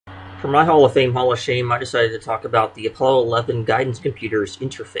For my Hall of Fame, Hall of Shame, I decided to talk about the Apollo 11 guidance computer's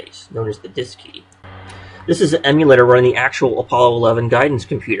interface, known as the DSKY. This is an emulator running the actual Apollo 11 guidance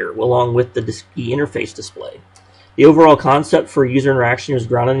computer, along with the DSKY interface display. The overall concept for user interaction is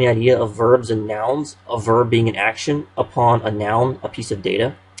grounded in the idea of verbs and nouns, a verb being an action, upon a noun, a piece of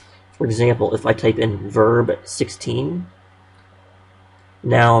data. For example, if I type in verb 16,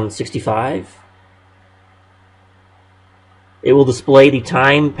 noun 65, it will display the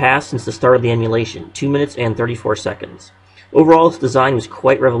time passed since the start of the emulation, 2 minutes and 34 seconds. Overall, its design was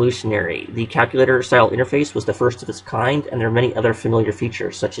quite revolutionary. The calculator-style interface was the first of its kind, and there are many other familiar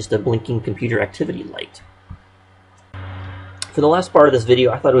features, such as the blinking computer activity light. For the last part of this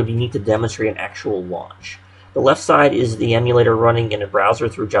video, I thought it would be neat to demonstrate an actual launch. The left side is the emulator running in a browser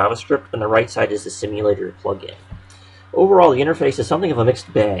through JavaScript, and the right side is the simulator plugin. Overall, the interface is something of a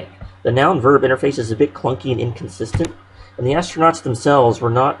mixed bag. The noun-verb interface is a bit clunky and inconsistent, and the astronauts themselves were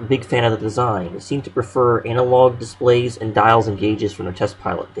not a big fan of the design. They seemed to prefer analog displays and dials and gauges from their test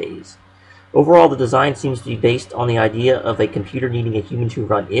pilot days. Overall, the design seems to be based on the idea of a computer needing a human to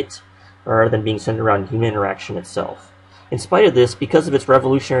run it, rather than being centered around human interaction itself. In spite of this, because of its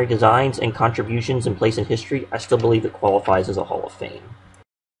revolutionary designs and contributions and place in history, I still believe it qualifies as a Hall of Fame.